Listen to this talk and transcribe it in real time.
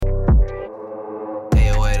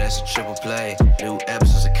that's a triple play. New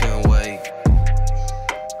episodes, I couldn't wait.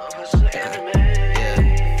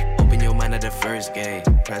 Yeah. Open your mind at the first gate.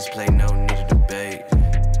 Press play, no need to debate.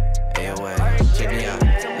 AOA, check me out.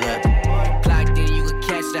 Look, plugged in, you can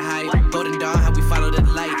catch the hype. Golden Dawn, how we follow the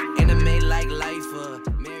light. Anime like life,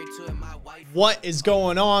 married to it, my wife. What is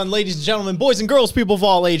going on, ladies and gentlemen, boys and girls, people of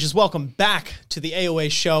all ages? Welcome back to the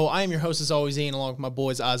AOA show. I am your host, as always, Ian, along with my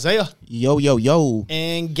boys, Isaiah. Yo, yo, yo.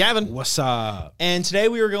 And Gavin. What's up? And today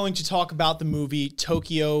we are going to talk about the movie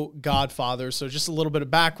Tokyo Godfather. So just a little bit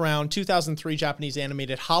of background. 2003 Japanese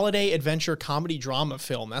animated holiday adventure comedy drama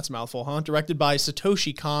film. That's a mouthful, huh? Directed by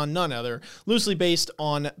Satoshi Kon, none other. Loosely based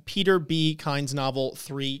on Peter B. Kyne's novel,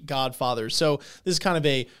 Three Godfathers. So this is kind of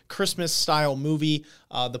a Christmas-style movie.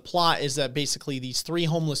 The plot is that basically these three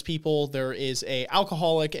homeless people, there is a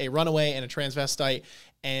alcoholic, a runaway, and a transvestite,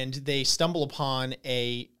 and they stumble upon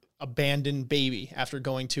a abandoned baby after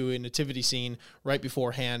going to a nativity scene right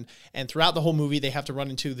beforehand. And throughout the whole movie, they have to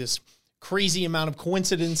run into this crazy amount of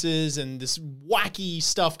coincidences and this wacky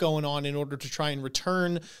stuff going on in order to try and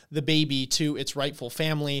return the baby to its rightful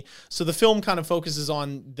family. So the film kind of focuses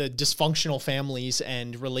on the dysfunctional families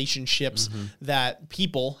and relationships that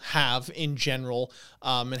people have in general,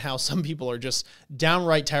 and how some people are just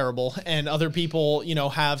downright terrible and other people, you know,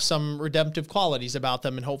 have some redemptive qualities about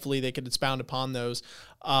them, and hopefully they could expound upon those.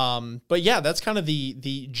 But yeah, that's kind of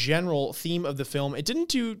the general theme of the film. It didn't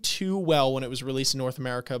do too well when it was released in North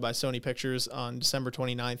America by Sony Pictures on December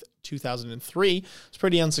 29th, 2003. It's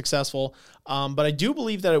pretty unsuccessful. But I do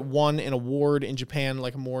believe that it won an award in Japan,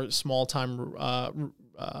 like a more small-time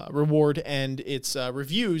reward, and its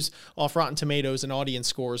reviews off Rotten Tomatoes and audience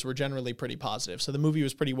scores were generally pretty positive. So the movie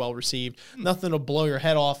was pretty well received. Nothing to blow your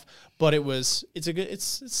head off, but it's a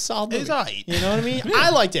solid movie. It's all right. You know what I mean? I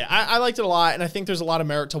liked it. I liked it a lot, and I think there's a lot of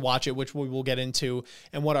merit to watch it, which we will get into,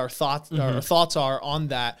 and what our thoughts are on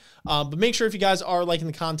that. But make sure if you guys are liking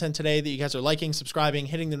the content today that you guys are liking, subscribing,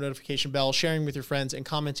 hitting the notification bell, sharing with your friends, and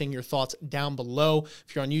commenting your thoughts down below.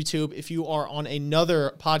 If you're on YouTube, if you are on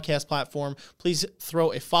another podcast platform, please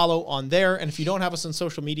throw a follow on there. And if you don't have us on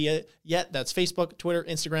social media yet, that's Facebook, Twitter,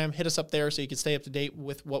 Instagram. Hit us up there so you can stay up to date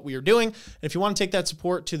with what we are doing. And if you want to take that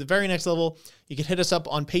support to the very next level, you can hit us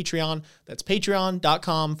up on Patreon. That's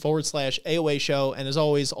patreon.com/AOA show. And as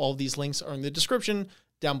always, all of these links are in the description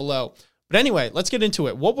down below. But anyway, let's get into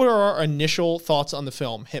it. What were our initial thoughts on the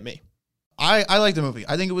film? Hit me. I liked the movie.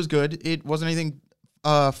 I think it was good. It wasn't anything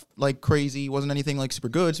like crazy. It wasn't anything like super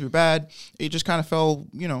good, super bad. It just kind of fell,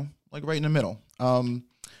 you know, like right in the middle.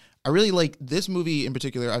 I really like this movie in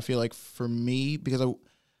particular. I feel like for me, because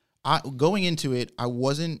I going into it, I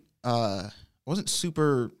wasn't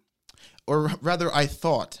super, or rather I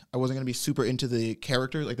thought I wasn't going to be super into the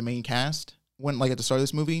character, like the main cast, when like at the start of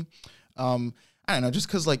this movie. I don't know, just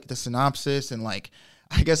because like the synopsis and like,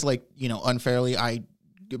 I guess like, you know, unfairly,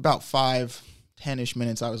 about 5-10-ish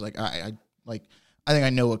minutes, I was like, I think I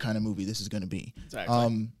know what kind of movie this is going to be.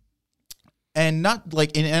 Exactly. And not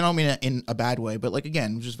like, and I don't mean it in a bad way, but like,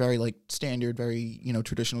 again, just very like standard, very, you know,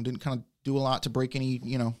 traditional, didn't kind of do a lot to break any,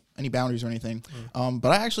 you know, any boundaries or anything. But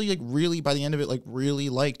I actually like really, by the end of it, like really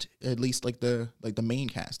liked at least like the main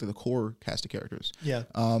cast or the core cast of characters. Yeah.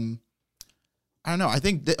 I don't know. I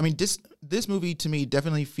think this movie to me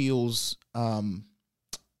definitely feels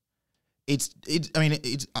it's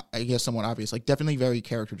I guess somewhat obvious, like definitely very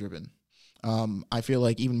character driven. I feel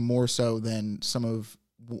like even more so than some of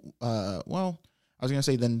I was gonna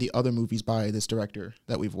say than the other movies by this director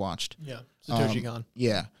that we've watched. Yeah. Satoshi Kon.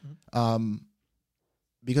 Yeah.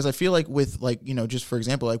 Because I feel like with like, you know, just for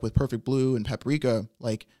example, like with Perfect Blue and Paprika,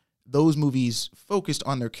 like those movies focused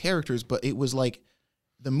on their characters, but it was like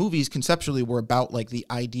the movies conceptually were about like the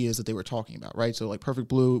ideas that they were talking about, right? So like Perfect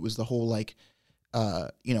Blue, it was the whole like,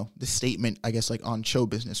 you know, the statement, I guess, like on show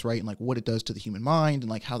business, right? And like what it does to the human mind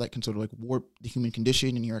and like how that can sort of like warp the human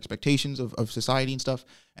condition and your expectations of society and stuff.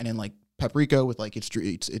 And then like Paprika with like it's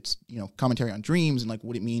you know, commentary on dreams and like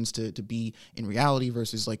what it means to be in reality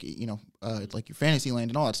versus like, you know, like your fantasy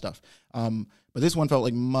land and all that stuff. But this one felt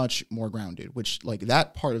like much more grounded, which like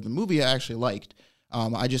that part of the movie I actually liked.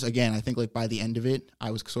 I think like by the end of it,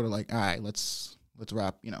 I was sort of like, all right, let's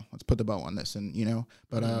wrap, you know, let's put the bow on this, and you know,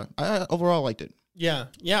 but I overall liked it. Yeah.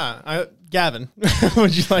 Gavin,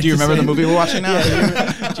 would you like? Do you remember the movie we're watching now? Do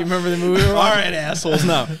you remember the movie we're watching? All right, assholes.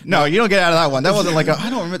 No, you don't get out of that one. That wasn't like I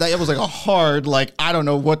don't remember that. It was like a hard, like I don't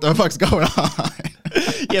know what the fuck's going on.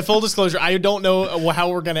 Yeah, full disclosure, I don't know how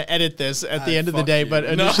we're gonna edit this at the end of the day, but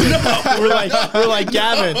No, initially we're like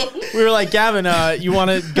Gavin, you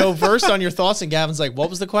want to go first on your thoughts? And Gavin's like, what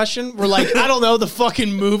was the question? We're like, I don't know, the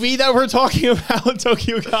fucking movie that we're talking about,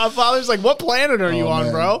 Tokyo Godfathers. Like, what planet are you on,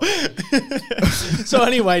 man. bro? So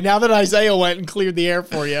anyway, now that Isaiah went and cleared the air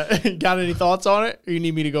for you, got any thoughts on it, or you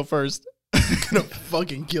need me to go first? Gonna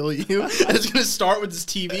fucking kill you. It's gonna start with this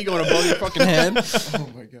TV going above your fucking head. Oh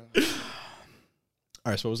my god.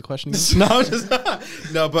 All right, so what was the question again?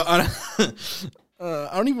 No, but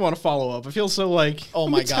I don't even want to follow up. I feel so like, Oh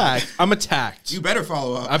I'm my attacked. God. I'm attacked. You better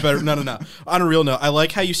follow up. I better no. On a real note, I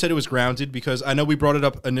like how you said it was grounded because I know we brought it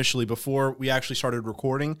up initially before we actually started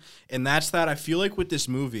recording, and that's that I feel like with this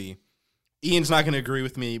movie, Ian's not going to agree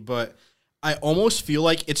with me, but I almost feel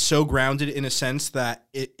like it's so grounded in a sense that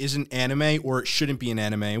it isn't anime or it shouldn't be an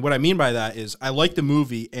anime. And what I mean by that is I like the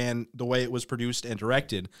movie and the way it was produced and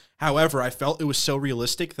directed. However, I felt it was so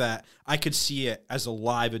realistic that I could see it as a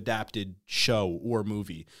live adapted show or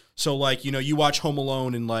movie. So like, you know, you watch Home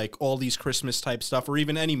Alone and like all these Christmas type stuff or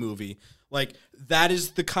even any movie. Like that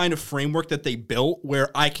is the kind of framework that they built where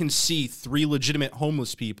I can see 3 legitimate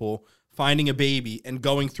homeless people finding a baby and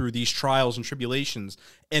going through these trials and tribulations.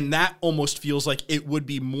 And that almost feels like it would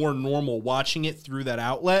be more normal watching it through that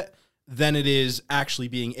outlet than it is actually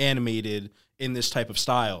being animated in this type of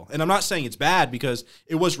style. And I'm not saying it's bad because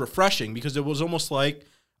it was refreshing because it was almost like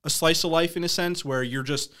a slice of life in a sense where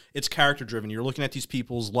it's character driven. You're looking at these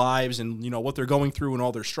people's lives and, you know, what they're going through and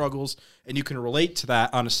all their struggles. And you can relate to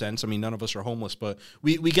that on a sense. I mean, none of us are homeless, but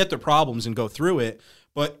we get their problems and go through it.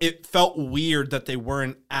 But it felt weird that they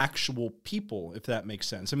weren't actual people, if that makes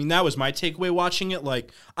sense. I mean, that was my takeaway watching it.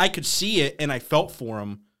 Like, I could see it and I felt for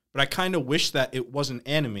them, but I kind of wish that it wasn't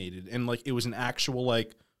animated and, like, it was an actual,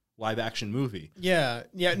 like, live-action movie. Yeah,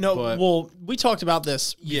 no, But- well, we talked about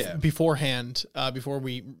this Yeah. beforehand, before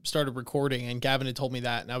we started recording, and Gavin had told me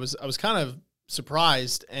that, and I was kind of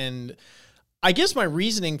surprised, and I guess my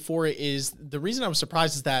reasoning for it is, the reason I was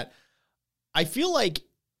surprised is that I feel like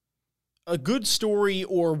a good story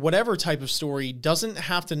or whatever type of story doesn't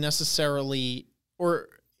have to necessarily, or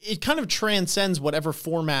it kind of transcends whatever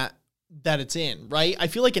format that it's in, right? I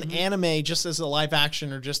feel like an anime, just as a live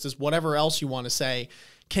action or just as whatever else you want to say,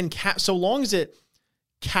 can so long as it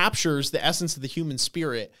captures the essence of the human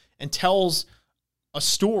spirit and tells a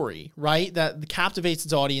story, right, that captivates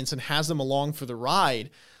its audience and has them along for the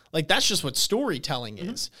ride, like that's just what storytelling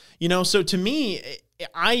is, you know. So to me,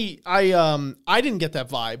 I didn't get that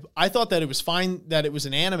vibe. I thought that it was fine that it was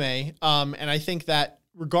an anime, and I think that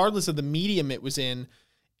regardless of the medium it was in,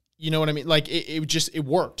 you know what I mean, like it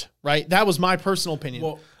worked, right? That was my personal opinion.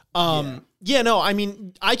 Well, Yeah, no, I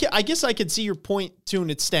mean, I guess I could see your point to an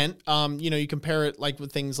extent. You know, you compare it like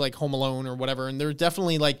with things like Home Alone or whatever, and there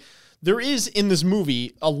definitely there is in this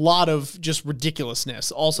movie a lot of just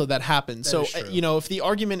ridiculousness also that happens. So, is true. you know, if the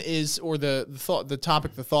argument is, or the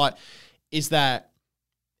thought is that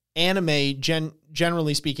anime,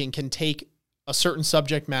 generally speaking, can take a certain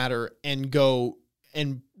subject matter and go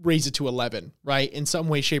and raise it to 11, right? In some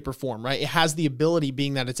way, shape, or form, right? It has the ability,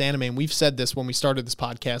 being that it's anime, and we've said this when we started this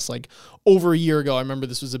podcast, like over a year ago. I remember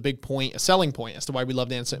this was a big point, a selling point as to why we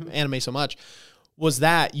loved anime so much, was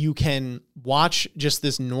that you can watch just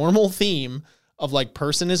this normal theme of like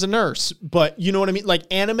person is a nurse, but you know what I mean? Like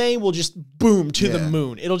anime will just boom to the Yeah.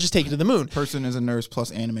 moon. It'll just take you to the moon. Person is a nurse plus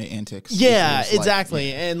anime antics. Yeah, It's like-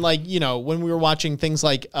 exactly. And like, you know, when we were watching things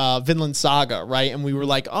like Vinland Saga, right? And we were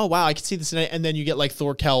like, oh, wow, I can see this. And then you get like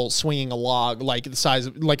Thorkel swinging a log, like the size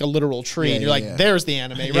of like a literal tree. Yeah, and you're yeah, like, yeah. there's the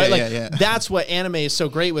anime, right? Yeah, Like yeah. that's what anime is so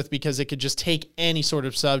great with, because it could just take any sort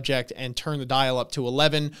of subject and turn the dial up to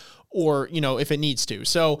 11, or, you know, if it needs to.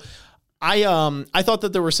 So I thought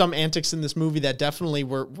that there were some antics in this movie that definitely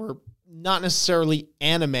were not necessarily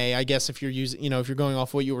anime, I guess, if you're using, you know, if you're going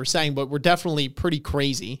off what you were saying, but were definitely pretty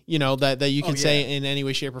crazy, you know, that you can say in any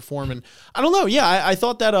way, shape, or form. And I don't know. Yeah, I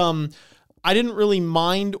thought that I didn't really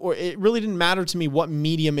mind, or it really didn't matter to me what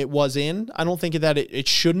medium it was in. I don't think that it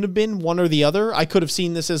shouldn't have been one or the other. I could have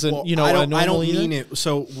seen this as a, you know, I a don't normal mean it.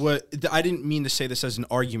 So what I didn't mean to say this as an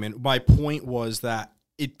argument. My point was that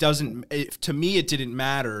to me, it didn't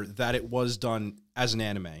matter that it was done as an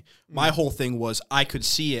anime. My whole thing was I could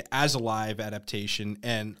see it as a live adaptation,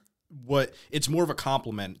 and it's more of a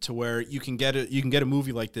compliment to where you can get a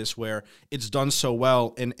movie like this where it's done so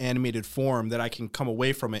well in animated form that I can come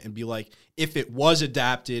away from it and be like, if it was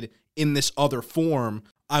adapted in this other form,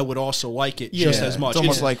 I would also like it just as much. It's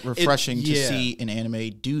almost like refreshing to yeah. see an anime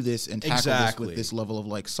do this and tackle Exactly. this with this level of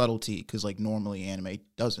like subtlety, because like normally anime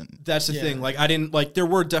doesn't. That's the thing. Like I didn't like. There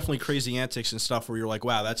were definitely crazy antics and stuff where you're like,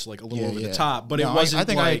 wow, that's like a little over the top. But No, it wasn't. I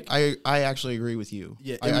think like, I actually agree with you.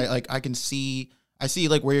 Yeah, I can see. I see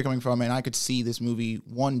like where you're coming from, and I could see this movie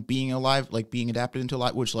being being adapted into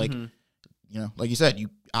live, which like you know, like you said,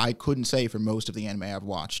 I couldn't say for most of the anime I've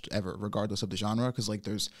watched ever, regardless of the genre, because like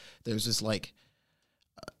there's this like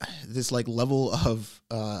level of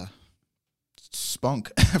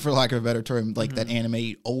spunk, for lack of a better term, like that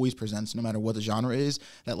anime always presents, no matter what the genre is,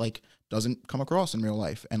 that like doesn't come across in real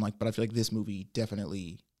life. And like, but I feel like this movie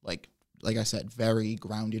definitely like I said, very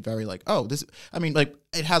grounded, very like, oh, this. I mean, like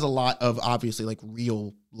it has a lot of obviously like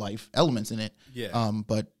real life elements in it. Yeah.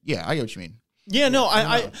 But yeah, I get what you mean. Yeah, no,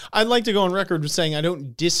 I'd like to go on record with saying I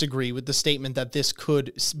don't disagree with the statement that this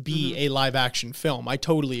could be a live action film. I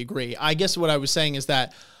totally agree. I guess what I was saying is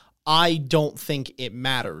that I don't think it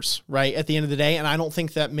matters, right? At the end of the day, and I don't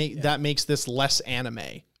think that that makes this less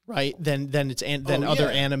anime, right? Than other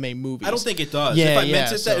anime movies. I don't think it does. Yeah, if I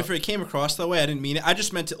meant it if it came across that way, I didn't mean it. I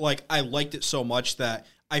just meant it like I liked it so much that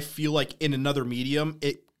I feel like in another medium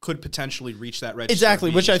it could potentially reach that register. Exactly,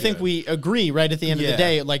 which I being think good. we agree, right? At the end of the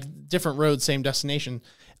day, like different roads, same destination,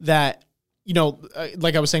 that, you know,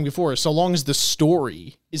 like I was saying before, so long as the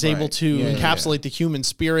story is able to encapsulate the human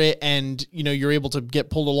spirit and, you know, you're able to get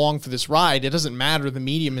pulled along for this ride, it doesn't matter the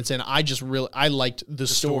medium it's in. I liked the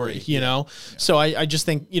story, you know? Yeah. So I just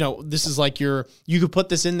think, you know, this is like you could put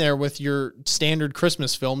this in there with your standard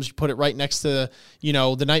Christmas films. You put it right next to, you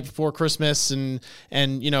know, The Night Before Christmas and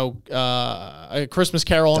you know, A Christmas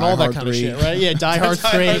Carol and all that kind of shit, right? Yeah, Die Hard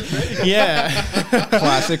 3. Yeah.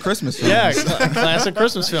 Classic Christmas films. Yeah, classic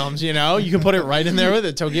Christmas films, you know? You can put it right in there with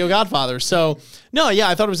it, Tokyo Godfather. So, no, yeah,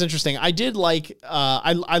 I thought it was interesting. I did like,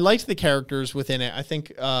 I liked the characters within it. I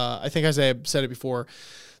think as I said it before,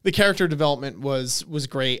 the character development was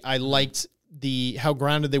great. I liked how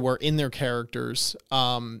grounded they were in their characters,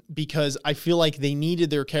 because I feel like they needed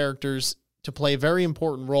their characters to play a very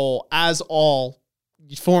important role, as all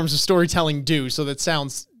forms of storytelling do. So that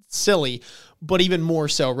sounds silly, but even more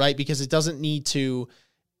so, right? Because it doesn't need to,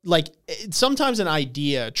 like, sometimes an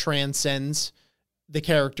idea transcends the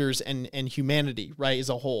characters and humanity, right, as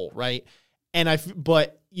a whole, right?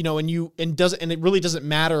 But you know, and it really doesn't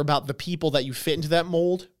matter about the people that you fit into that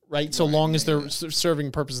mold, right? So long as they're serving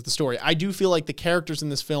the purpose of the story. I do feel like the characters in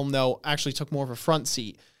this film, though, actually took more of a front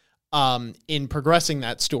seat in progressing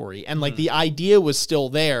that story, and like the idea was still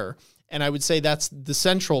there, and I would say that's the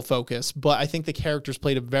central focus. But I think the characters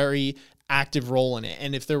played a very active role in it,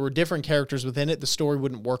 and if there were different characters within it, the story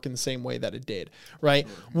wouldn't work in the same way that it did, right?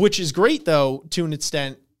 Which is great, though, to an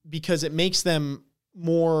extent, because it makes them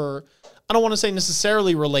more, I don't want to say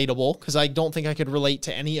necessarily relatable, because I don't think I could relate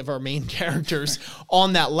to any of our main characters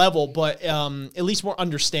on that level, but at least more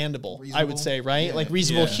understandable, reasonable, I would say, right? Yeah, like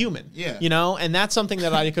reasonable human, you know? And that's something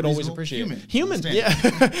that I could always appreciate. Human, yeah.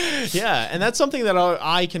 Yeah, and that's something that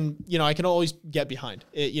I can always get behind.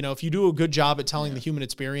 You know, if you do a good job at telling the human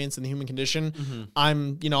experience and the human condition,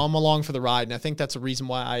 I'm along for the ride, and I think that's a reason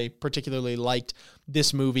why I particularly liked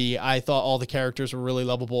this movie. I thought all the characters were really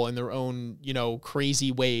lovable in their own, you know,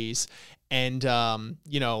 crazy ways. And,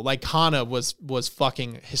 you know, like Hana was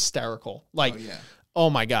fucking hysterical. Like, oh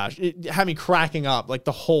my gosh, it had me cracking up like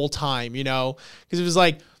the whole time, you know, because it was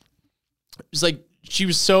like she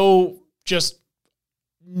was so just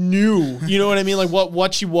new, you know what I mean? Like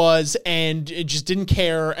what she was, and it just didn't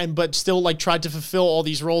care, but still like tried to fulfill all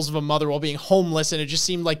these roles of a mother while being homeless. And it just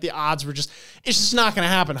seemed like the odds were it's just not going to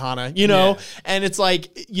happen, Hana, you know? Yeah. And it's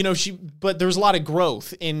like, you know, but there was a lot of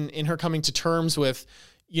growth in her coming to terms with,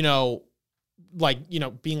 you know, like, you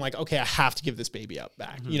know, being like, okay, I have to give this baby up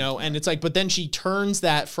back, you know? And it's like, but then she turns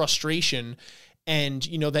that frustration and,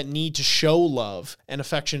 you know, that need to show love and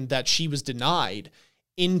affection that she was denied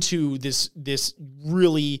into this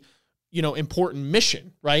really, you know, important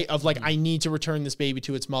mission, right? Of like, I need to return this baby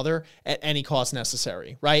to its mother at any cost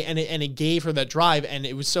necessary, right? And it gave her that drive, and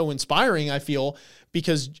it was so inspiring, I feel,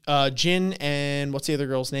 because Jin and what's the other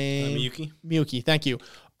girl's name? Miyuki, thank you.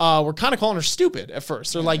 We're kind of calling her stupid at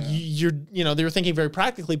first. They're like, you know, they were thinking very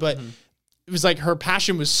practically, but it was like her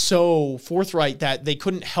passion was so forthright that they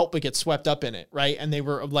couldn't help but get swept up in it, right? And they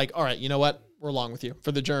were like, all right, you know what? We're along with you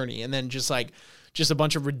for the journey. And then just like just a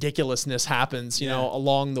bunch of ridiculousness happens, you know,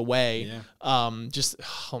 along the way. Just,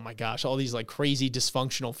 oh my gosh, all these like crazy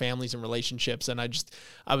dysfunctional families and relationships. And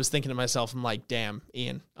I was thinking to myself, I'm like, damn,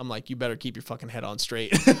 Ian, I'm like, you better keep your fucking head on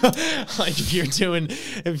straight. Like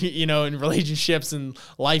if you know, in relationships and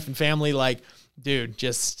life and family, like, dude,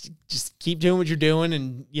 just keep doing what you're doing,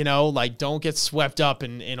 and, you know, like, don't get swept up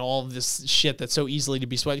in all of this shit that's so easily to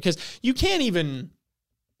be swept, because you can't even,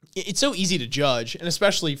 it's so easy to judge, and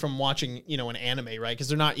especially from watching, you know, an anime, right? Because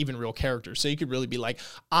they're not even real characters. So you could really be like,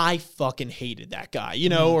 I fucking hated that guy, you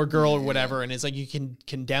know, or girl or whatever. And it's like, you can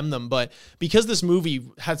condemn them. But because this movie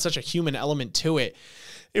had such a human element to it,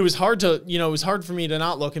 it was hard to, you know, it was hard for me to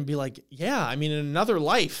not look and be like, yeah, I mean, in another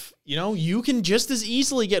life, you know, you can just as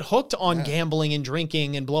easily get hooked on gambling and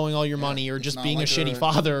drinking and blowing all your money, or just being like a shitty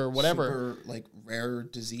father or whatever. Super, like, rare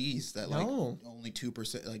disease that like only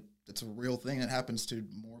 2%, like, it's a real thing that happens to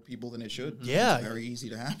more people than it should. Yeah. It's very easy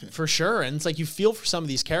to happen. For sure. And it's like, you feel for some of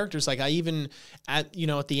these characters. Like, I even at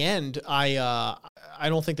the end, I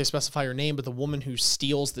don't think they specify her name, but the woman who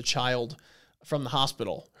steals the child from the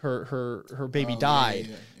hospital, her baby died.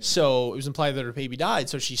 Yeah. So it was implied that her baby died.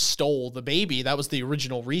 So she stole the baby. That was the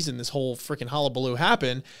original reason this whole freaking hullabaloo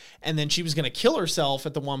happened. And then she was going to kill herself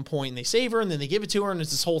at the one point, and they save her, and then they give it to her. And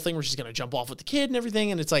it's this whole thing where she's going to jump off with the kid and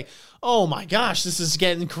everything. And it's like, oh my gosh, this is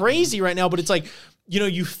getting crazy right now. But it's like, you know,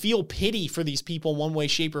 you feel pity for these people in one way,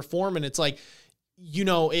 shape, or form. And it's like, you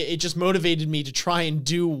know, it just motivated me to try and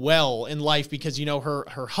do well in life, because, you know,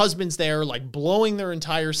 her husband's there, like, blowing their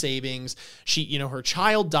entire savings. She, you know, her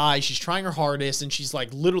child dies. She's trying her hardest, and she's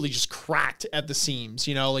like literally just cracked at the seams,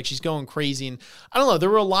 you know, like, she's going crazy. And I don't know,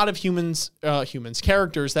 there were a lot of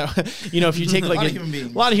characters that, you know, if you take like a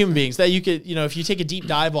lot of human beings that you could, you know, if you take a deep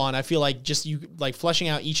dive on, I feel like just you like fleshing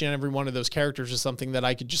out each and every one of those characters is something that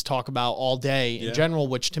I could just talk about all day in general,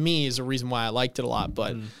 which to me is a reason why I liked it a lot.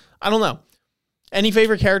 But I don't know. Any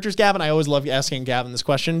favorite characters, Gavin? I always love asking Gavin this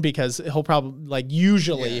question, because he'll probably, like,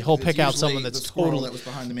 he'll pick out someone that's totally that was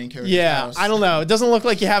behind the main character. Yeah, house. I don't know. It doesn't look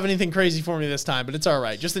like you have anything crazy for me this time, but it's all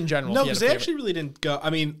right. Just in general. No, because they actually really didn't go. I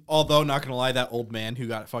mean, although, not gonna lie, that old man who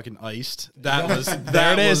got fucking iced, that was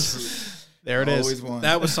there. It is. There it is.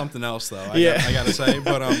 That was something else, though. I gotta say.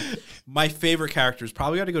 But my favorite character is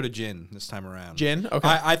probably got to go to Jin this time around. Jin? Okay.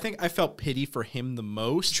 I think I felt pity for him the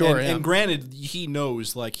most. Sure. And granted, he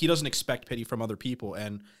knows, like, he doesn't expect pity from other people,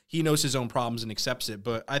 and he knows his own problems and accepts it.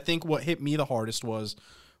 But I think what hit me the hardest was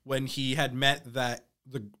when he had met that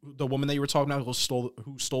the woman that you were talking about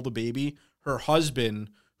who stole the baby, her husband,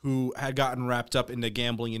 who had gotten wrapped up into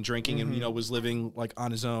gambling and drinking and, you know, was living, like, on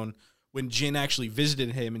his own. When Jin actually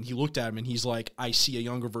visited him and he looked at him and he's like, I see a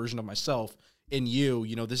younger version of myself in you.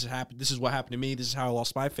 You know, this is what happened to me. This is how I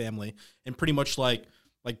lost my family. And pretty much like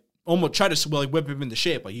almost try to whip him into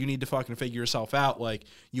shape. Like, you need to fucking figure yourself out. Like,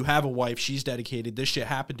 you have a wife. She's dedicated. This shit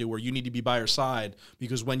happened to her. You need to be by her side,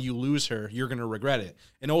 because when you lose her, you're going to regret it.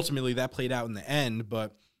 And ultimately that played out in the end.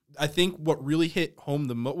 But I think what really hit home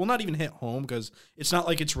the most, well, not even hit home, because it's not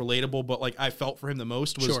like it's relatable, but like I felt for him the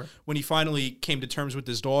most was when he finally came to terms with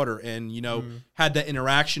his daughter and, you know, had that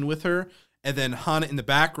interaction with her. And then Hana in the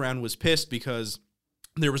background was pissed because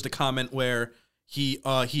there was the comment where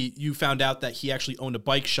you found out that he actually owned a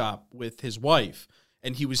bike shop with his wife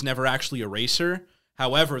and he was never actually a racer.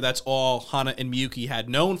 However, that's all Hana and Miyuki had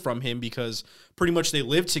known from him, because pretty much they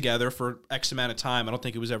lived together for X amount of time. I don't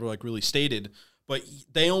think it was ever like really stated. But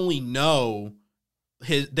they only know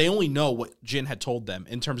what Jin had told them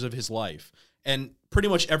in terms of his life. And pretty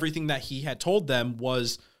much everything that he had told them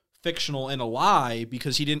was fictional and a lie,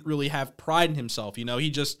 because he didn't really have pride in himself. You know, he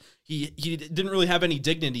didn't really have any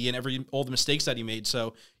dignity in all the mistakes that he made.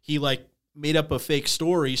 So he like made up a fake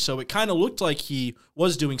story. So it kind of looked like he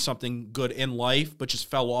was doing something good in life, but just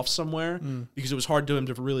fell off somewhere because it was hard to him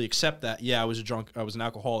to really accept that. Yeah, I was an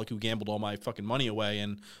alcoholic who gambled all my fucking money away.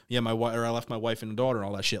 And yeah, I left my wife and daughter and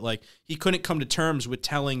all that shit. Like, he couldn't come to terms with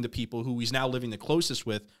telling the people who he's now living the closest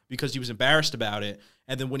with, because he was embarrassed about it.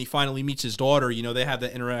 And then when he finally meets his daughter, you know, they have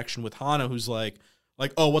that interaction with Hana, who's like,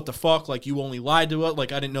 oh, what the fuck? Like, you only lied to us.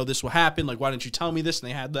 Like, I didn't know this would happen. Like, why didn't you tell me this? And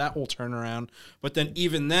they had that whole turnaround. But then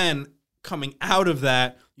even then, coming out of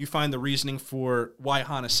that, you find the reasoning for why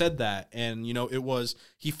Hana said that. And, you know, it was,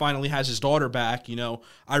 he finally has his daughter back. You know,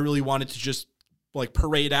 I really wanted to just like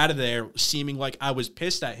parade out of there seeming like I was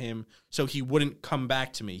pissed at him, so he wouldn't come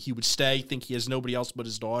back to me. He would stay, think he has nobody else but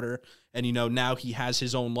his daughter. And, you know, now he has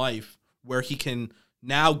his own life where he can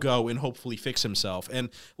now go and hopefully fix himself. And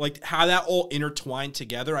like how that all intertwined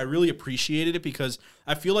together, I really appreciated it, because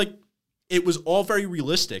I feel like it was all very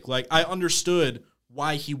realistic. Like, I understood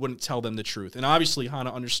why he wouldn't tell them the truth. And obviously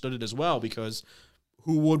Hana understood it as well, because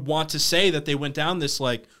who would want to say that they went down this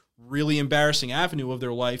like really embarrassing avenue of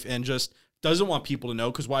their life and just doesn't want people to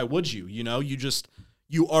know, because why would you? You know,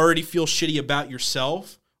 you already feel shitty about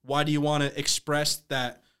yourself. Why do you want to express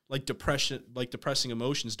that depressing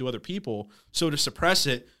emotions to other people? So to suppress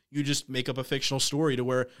it, you just make up a fictional story to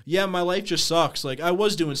where, yeah, my life just sucks. Like, I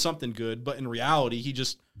was doing something good, but in reality, he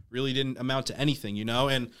just really didn't amount to anything, you know?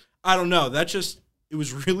 And I don't know, it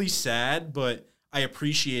was really sad, but I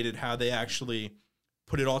appreciated how they actually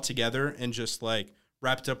put it all together and just like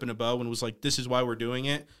wrapped up in a bow and was like, this is why we're doing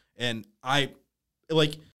it. And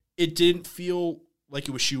it didn't feel like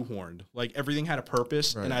it was shoehorned. Like, everything had a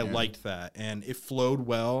purpose, and I liked that. And it flowed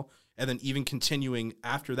well. And then even continuing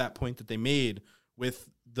after that point that they made with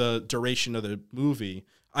the duration of the movie,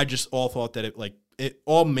 I just all thought that it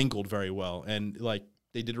all mingled very well. And like,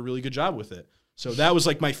 they did a really good job with it. So that was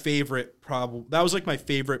like my favorite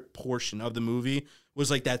portion of the movie, was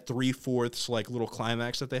like that 3/4 like little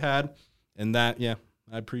climax that they had. And that, yeah,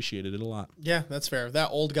 I appreciated it a lot. Yeah, that's fair. That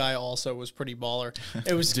old guy also was pretty baller.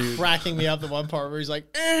 It was cracking me up, the one part where he's like,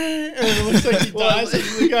 and it looks like he dies.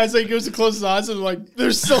 And the guy's like, goes to close his eyes and like,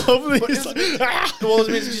 they're still open. He's like, well,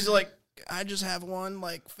 he's like, I just have one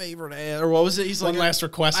like favorite ad, or what was it? He's like, one last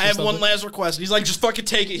request. I have one last request. He's like, just fucking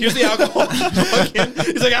take it. Here's the alcohol.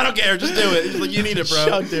 He's like, I don't care. Just do it. He's like, you need it, bro.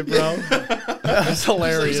 Chugged it, bro. That's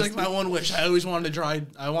hilarious. He's like, my one wish. I always wanted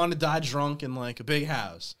to die drunk in like a big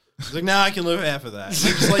house. He's like, now I can live half of that.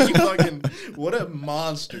 Just like, you fucking, what a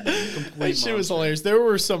monster. That shit was hilarious. There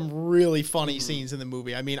were some really funny scenes in the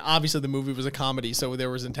movie. I mean, obviously the movie was a comedy, so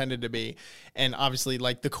there was intended to be. And obviously,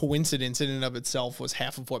 like, the coincidence in and of itself was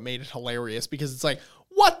half of what made it hilarious, because it's like,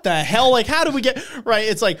 what the hell? Like, how do we get right?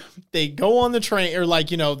 It's like they go on the train, or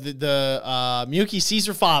like, you know, the Miyuki sees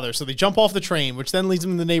her father, so they jump off the train, which then leads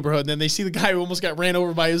them in the neighborhood. And then they see the guy who almost got ran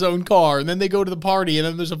over by his own car, and then they go to the party, and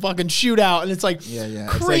then there's a fucking shootout, and it's like, yeah,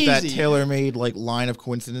 crazy. It's like that tailor-made like line of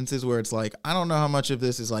coincidences where it's like, I don't know how much of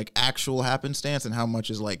this is like actual happenstance and how much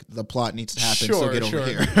is like the plot needs to happen. So get over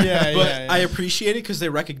here. Yeah, but I appreciate it because they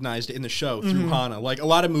recognized it in the show through Hana. Like, a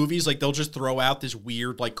lot of movies, like, they'll just throw out this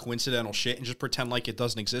weird like coincidental shit and just pretend like it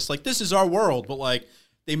doesn't exist. Like, this is our world, but like,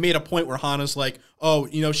 they made a point where Hana's like, oh,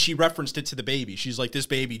 you know, she referenced it to the baby. She's like, this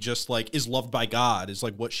baby just like is loved by God, is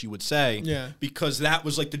like what she would say. Yeah. Because that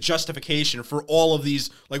was like the justification for all of these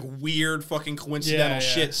like weird fucking coincidental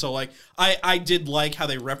shit. So like, I did like how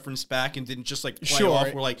they referenced back and didn't just like play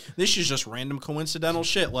off. We're like, this is just random coincidental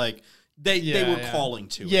shit. Like, they were calling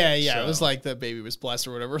to it. Yeah. So. It was like the baby was blessed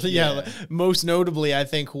or whatever. Yeah. Most notably, I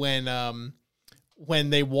think when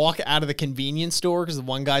they walk out of the convenience store because the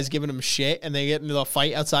one guy's giving them shit, and they get into a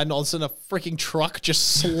fight outside, and all of a sudden a freaking truck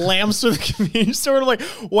just slams through the convenience store. And I'm like,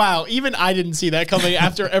 wow, even I didn't see that coming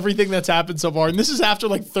after everything that's happened so far. And this is after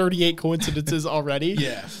like 38 coincidences already.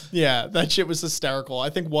 Yeah, that shit was hysterical.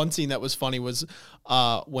 I think one scene that was funny was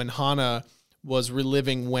when Hana was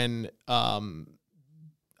reliving when he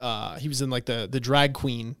was in like the drag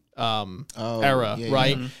queen era,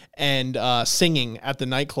 right? Mm-hmm. And singing at the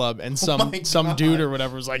nightclub, and some dude or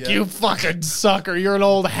whatever was like, you fucking sucker, you're an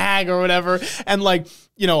old hag or whatever. And like,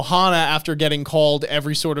 you know, Hana, after getting called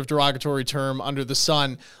every sort of derogatory term under the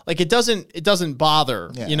sun, like, it doesn't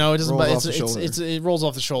bother, you know, it doesn't, it rolls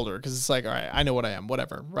off the shoulder, because it's like, all right, I know what I am,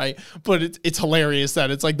 whatever, right? But it's hilarious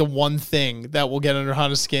that it's like the one thing that will get under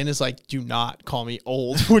Hana's skin is like, do not call me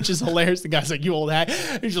old, which is hilarious. The guy's like, you old hag.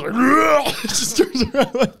 And he's just like, just turns around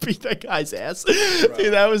and like beat that guy's ass.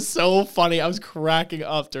 Dude, that was so funny. I was cracking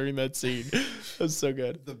up during that scene. It was so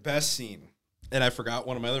good. The best scene, and I forgot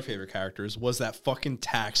one of my other favorite characters, was that fucking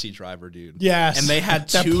taxi driver dude. Yes. And they had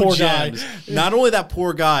two poor gems. Guy. Not only that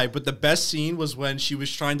poor guy, but the best scene was when she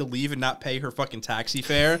was trying to leave and not pay her fucking taxi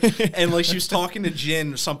fare. And like, she was talking to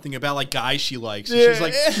Jin or something about like guys she likes. And she's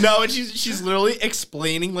like, no, and she's literally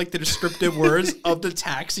explaining like the descriptive words of the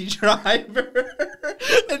taxi driver.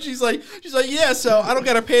 And she's like, yeah, so I don't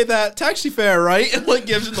gotta pay that taxi fare, right? And like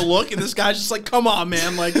gives him the look, and this guy's just like, come on,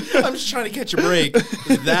 man, like, I'm just trying to catch a break.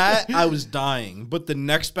 That, I was dying. But the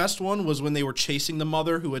next best one was when they were chasing the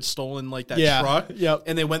mother who had stolen like that truck. Yep.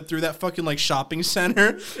 And they went through that fucking like shopping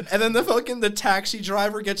center. And then the taxi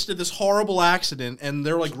driver gets to this horrible accident, and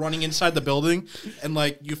they're like running inside the building, and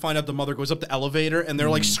like you find out the mother goes up the elevator, and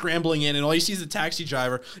they're like scrambling in, and all you see is the taxi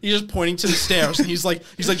driver. He's just pointing to the stairs, and he's like,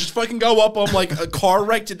 just fucking go up them, like car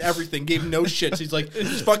wrecked and everything. Gave no shits. He's like,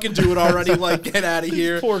 just fucking do it already. Like, get out of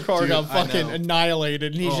here. Poor car Dude, got I fucking know.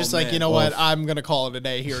 annihilated, and he's Oh, just like, man. you know what? I'm gonna call it a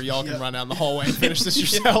day here. Y'all can run down the hallway and finish this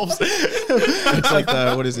yourselves. It's like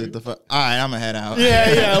the what is it? All right, I'm gonna head out.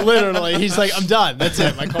 Yeah, literally. He's like, I'm done. That's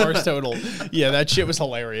it. My car's totaled. Yeah, that shit was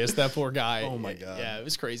hilarious. That poor guy. Oh my God. Yeah, it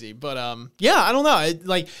was crazy. But yeah, I don't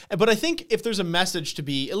know. But I think if there's a message to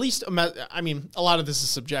be, at least, I mean, a lot of this is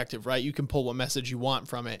subjective, right? You can pull what message you want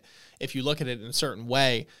from it if you look at it in a certain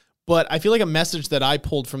way. But I feel like a message that I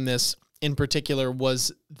pulled from this in particular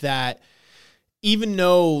was that even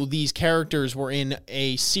though these characters were in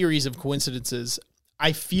a series of coincidences,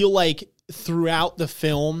 I feel like throughout the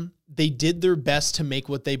film, they did their best to make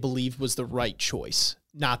what they believed was the right choice,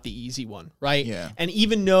 not the easy one, right? Yeah. And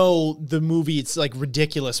even though the movie, it's like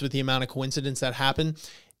ridiculous with the amount of coincidence that happen,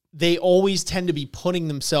 they always tend to be putting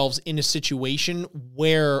themselves in a situation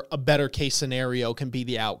where a better case scenario can be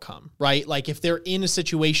the outcome, right? Like if they're in a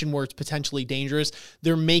situation where it's potentially dangerous,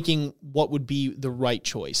 they're making what would be the right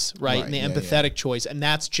choice, right? And the empathetic choice. And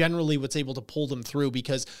that's generally what's able to pull them through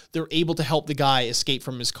because they're able to help the guy escape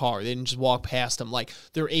from his car. They didn't just walk past him. Like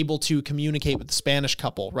they're able to communicate with the Spanish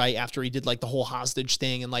couple, right? After he did like the whole hostage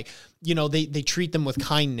thing and like, you know, they treat them with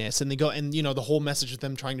kindness and they go and, you know, the whole message of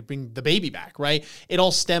them trying to bring the baby back, right? It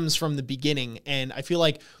all stems from the beginning. And I feel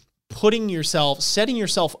like setting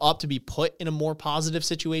yourself up to be put in a more positive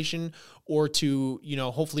situation or to, you know,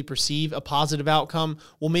 hopefully perceive a positive outcome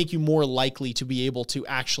will make you more likely to be able to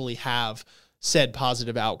actually have said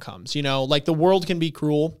positive outcomes. You know, like the world can be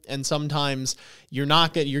cruel and sometimes you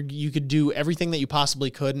could do everything that you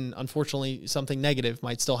possibly could. And unfortunately something negative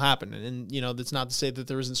might still happen. And you know, that's not to say that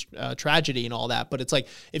there isn't tragedy and all that, but it's like,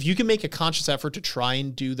 if you can make a conscious effort to try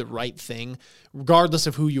and do the right thing, regardless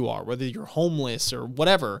of who you are, whether you're homeless or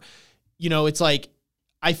whatever, you know, it's like,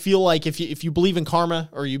 I feel like if you believe in karma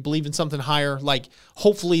or you believe in something higher, like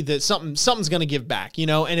hopefully that something's going to give back, you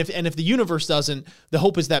know, and if the universe doesn't, the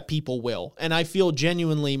hope is that people will. And I feel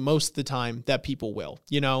genuinely most of the time that people will,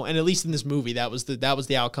 you know, and at least in this movie, that was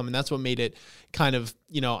the outcome. And that's what made it kind of,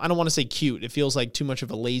 you know, I don't want to say cute. It feels like too much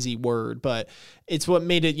of a lazy word, but it's what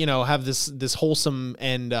made it, you know, have this wholesome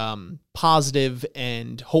and positive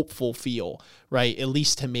and hopeful feel, right? At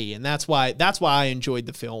least to me. And that's why I enjoyed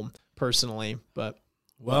the film personally, but.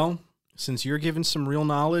 Well, since you're giving some real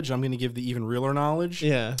knowledge, I'm going to give the even realer knowledge.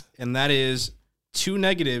 Yeah. And that is 2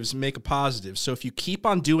 negatives make a positive. So if you keep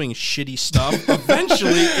on doing shitty stuff,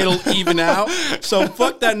 eventually it'll even out. So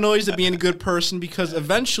fuck that noise of being a good person because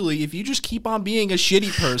eventually if you just keep on being a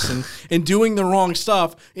shitty person and doing the wrong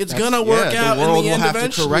stuff, it's going to work out the world in the end will have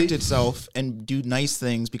eventually. to correct itself and do nice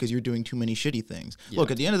things because you're doing too many shitty things.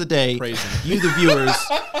 Look, at the end of the day, Crazy. you, the viewers,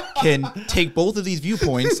 can take both of these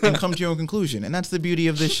viewpoints and come to your own conclusion. And that's the beauty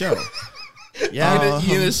of this show. Yeah.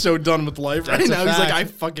 Ian is so done with life right That's a now. He's like, fact. I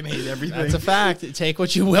fucking hate everything. That's a fact. Take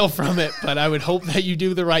what you will from it, but I would hope that you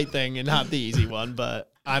do the right thing and not the easy one,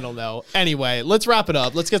 but I don't know. Anyway, let's wrap it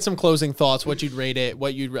up. Let's get some closing thoughts, what you'd rate it,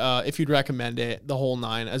 what you'd if you'd recommend it, the whole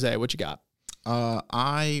 9. Isaiah, what you got?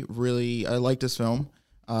 I like this film.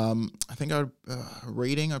 I think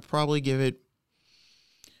I'd probably give it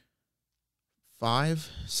 5,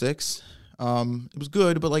 6. It was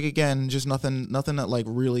good, but like again, just nothing that like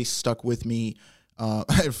really stuck with me.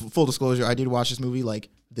 Full disclosure, I did watch this movie like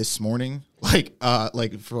this morning, like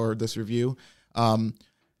for this review.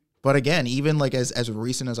 But again, even like as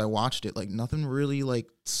recent as I watched it, like nothing really like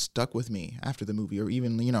stuck with me after the movie, or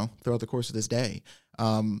even throughout the course of this day.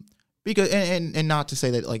 Because and not to say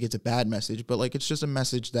that like it's a bad message, but like it's just a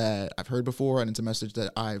message that I've heard before, and it's a message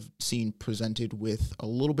that I've seen presented with a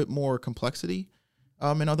little bit more complexity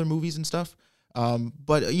in other movies and stuff.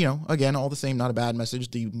 But again, all the same, not a bad message.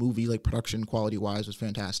 The movie, like production quality wise, was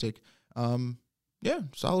fantastic. Yeah,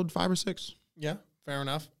 solid 5 or 6. Yeah, fair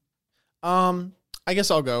enough. I guess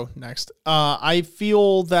I'll go next. I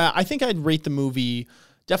think I'd rate the movie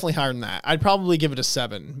definitely higher than that. I'd probably give it a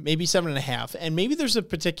 7, maybe 7.5. And maybe there's a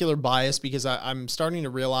particular bias because I'm starting to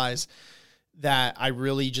realize that I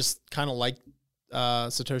really just kind of like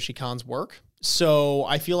Satoshi Kon's work. So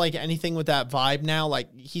I feel like anything with that vibe now,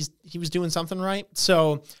 like he was doing something right.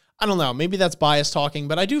 So I don't know, maybe that's bias talking,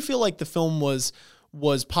 but I do feel like the film was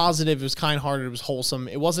positive. It was kind-hearted. It was wholesome.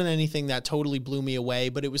 It wasn't anything that totally blew me away,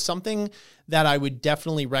 but it was something that I would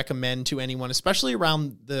definitely recommend to anyone, especially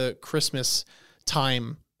around the Christmas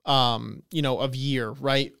time of year,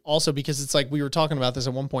 right? Also because it's like we were talking about this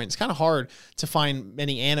at one point. It's kind of hard to find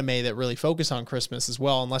many anime that really focus on Christmas as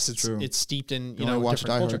well, unless it's steeped in you know watched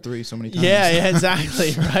Die Hard 3 so many times. Yeah,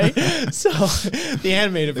 exactly, right? So the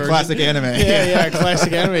animated version, classic anime,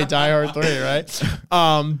 classic anime, Die Hard 3,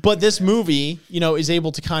 right? But this movie, is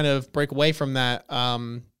able to kind of break away from that.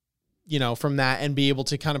 From that and be able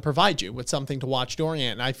to kind of provide you with something to watch during it.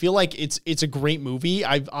 And I feel like it's a great movie.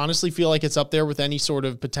 I honestly feel like it's up there with any sort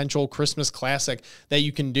of potential Christmas classic that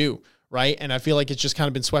you can do, right? And I feel like it's just kind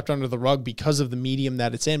of been swept under the rug because of the medium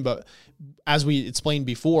that it's in. But as we explained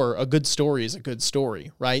before, a good story is a good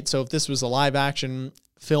story, right? So if this was a live action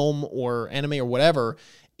film or anime or whatever,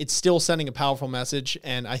 it's still sending a powerful message.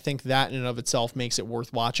 And I think that in and of itself makes it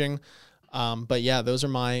worth watching. But yeah, those are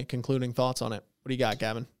my concluding thoughts on it. What do you got,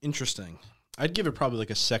 Gavin? Interesting. I'd give it probably like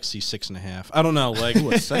a sexy 6.5. I don't know, like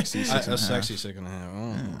a sexy 6.5. A sexy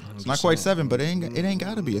 6.5. It's not quite 7, but it ain't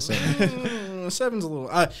got to be a 7. 7's a little.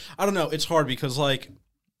 I don't know. It's hard because like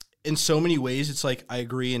in so many ways, it's like I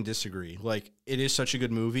agree and disagree. Like it is such a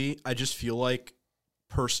good movie. I just feel like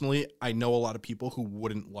personally, I know a lot of people who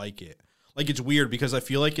wouldn't like it. Like it's weird because I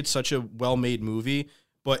feel like it's such a well-made movie.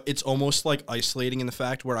 But it's almost like isolating in the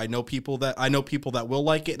fact where I know people that will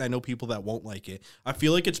like it and I know people that won't like it. I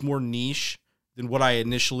feel like it's more niche than what I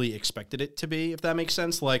initially expected it to be, if that makes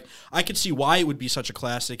sense. Like I could see why it would be such a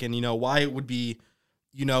classic and why it would be,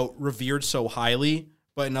 revered so highly.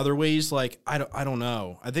 But in other ways, like I don't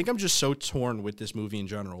know. I think I'm just so torn with this movie in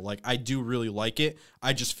general. Like I do really like it.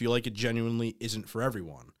 I just feel like it genuinely isn't for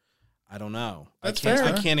everyone. I don't know. That's fair.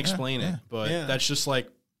 I can't explain it, but Yeah. that's just like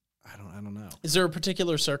I don't know. Is there a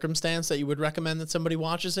particular circumstance that you would recommend that somebody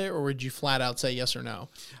watches it, or would you flat out say yes or no?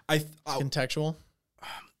 Contextual?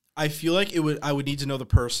 I feel like I would need to know the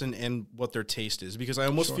person and what their taste is because I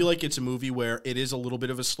almost feel like it's a movie where it is a little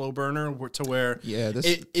bit of a slow burner to where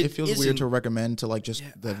it feels weird to recommend to like just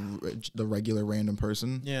the regular random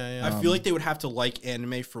person. Yeah. I feel like they would have to like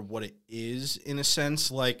anime for what it is in a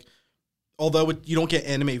sense. Like, although you don't get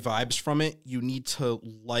anime vibes from it, you need to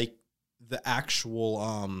like the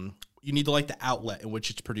actual you need to like the outlet in which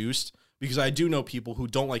it's produced because I do know people who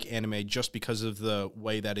don't like anime just because of the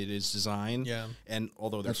way that it is designed. Yeah. And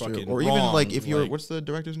although they're That's fucking true. Or wrong, even like if you're what's the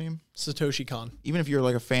director's name? Satoshi Kon. Even if you're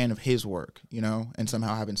like a fan of his work, and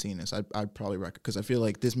somehow haven't seen this, I'd probably recommend because I feel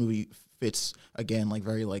like this movie fits again like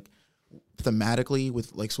very like thematically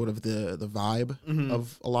with like sort of the vibe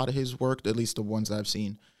of a lot of his work, at least the ones that I've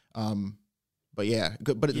seen. But yeah,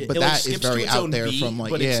 but that is very out there from like,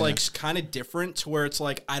 but it's like kind of different to where it's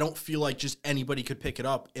like I don't feel like just anybody could pick it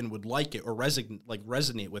up and would like it or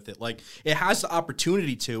resonate with it. Like it has the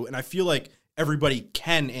opportunity to, and I feel like everybody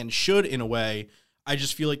can and should in a way. I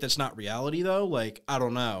just feel like that's not reality though. Like I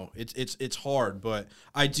don't know, it's hard, but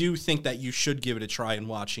I do think that you should give it a try in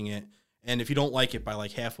watching it. And if you don't like it by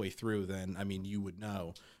like halfway through, then I mean you would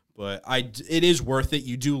know. But it is worth it.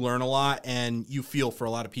 You do learn a lot, and you feel for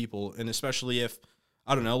a lot of people, and especially if,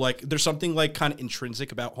 I don't know, like there's something like kind of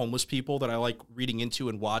intrinsic about homeless people that I like reading into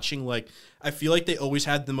and watching. Like I feel like they always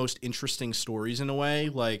had the most interesting stories in a way.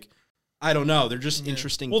 Like I don't know, they're just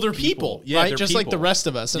interesting. Well, they're people, yeah, right? they're just people. like the rest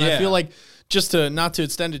of us. And I feel like just to not to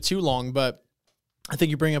extend it too long, but I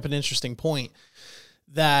think you bring up an interesting point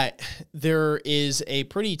that there is a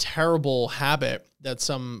pretty terrible habit that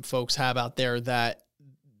some folks have out there that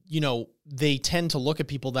they tend to look at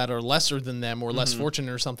people that are lesser than them or less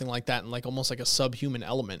fortunate or something like that and like almost like a subhuman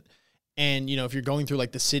element. And, if you're going through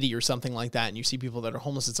like the city or something like that and you see people that are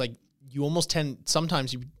homeless, it's like you almost tend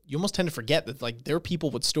to forget that like they're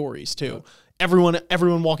people with stories too. Yep.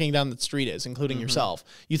 Everyone walking down the street is, including yourself.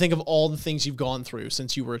 You think of all the things you've gone through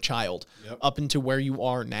since you were a child up into where you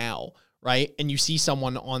are now, right? And you see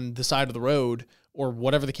someone on the side of the road or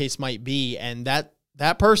whatever the case might be, and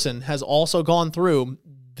that person has also gone through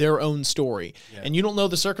their own story. Yeah. And you don't know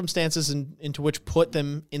the circumstances into which put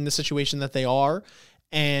them in the situation that they are.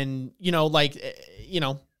 And,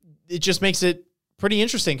 it just makes it pretty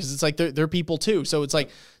interesting because it's like they're people too. So it's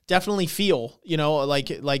like definitely feel,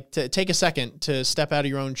 like to take a second to step out of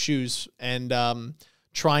your own shoes and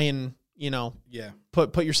try and,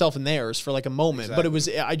 put yourself in theirs for like a moment. Exactly. But it was,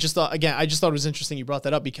 I just thought it was interesting you brought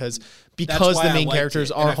that up because the main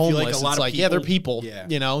characters are homeless. Like it's like, they're people,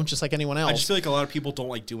 just like anyone else. I just feel like a lot of people don't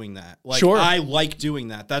like doing that. Like sure. I like doing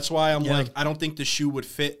that. That's why I'm like, I don't think the shoe would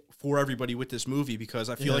fit for everybody with this movie because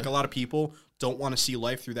I feel like a lot of people don't want to see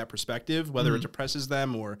life through that perspective, whether it depresses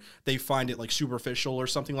them or they find it like superficial or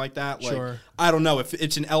something like that. Like, sure. I don't know if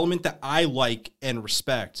it's an element that I like and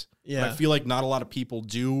respect. Yeah. But I feel like not a lot of people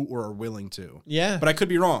do or are willing to. Yeah. But I could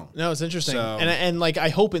be wrong. No, it's interesting. So- And like, I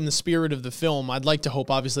hope in the spirit of the film, I'd like to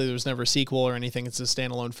hope, obviously there was never a sequel or anything. It's a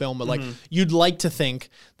standalone film, but like, you'd like to think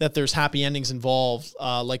that there's happy endings involved.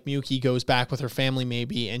 Like Miyuki goes back with her family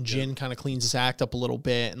maybe, and Jin kind of cleans his act up a little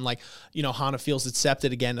bit. And like, you know, Hana feels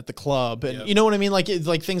accepted again at the club. And you know what I mean? Like, it's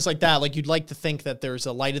like things like that. Like, you'd like to think that there's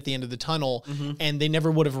a light at the end of the tunnel, and they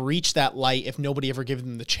never would have reached that light if nobody ever gave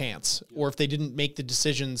them the chance, or if they didn't make the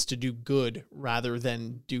decisions to do good rather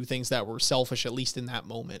than do things that were selfish, at least in that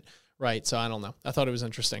moment. Right. So I don't know. I thought it was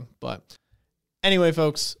interesting. But anyway,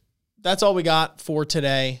 folks, that's all we got for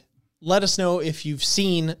today. Let us know if you've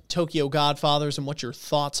seen Tokyo Godfathers and what your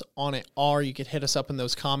thoughts on it are. You could hit us up in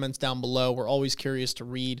those comments down below. We're always curious to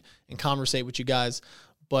read and conversate with you guys.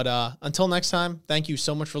 But until next time, thank you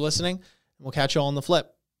so much for listening. And we'll catch you all on the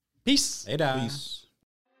flip. Peace. Peace.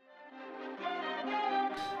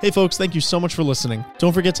 Hey folks, thank you so much for listening.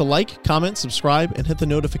 Don't forget to like, comment, subscribe, and hit the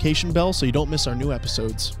notification bell so you don't miss our new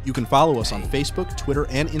episodes. You can follow us on Facebook, Twitter,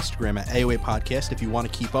 and Instagram at AOA Podcast if you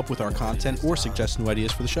want to keep up with our content or suggest new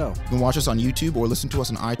ideas for the show. You can watch us on YouTube or listen to us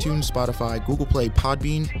on iTunes, Spotify, Google Play,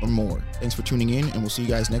 Podbean, or more. Thanks for tuning in, and we'll see you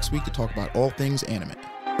guys next week to talk about all things anime.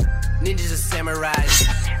 Ninjas are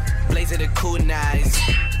samurais, blaze of the kunais.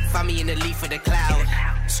 Find me in the leaf of the cloud,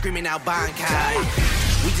 screaming out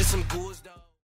Bankai. We just some ghouls.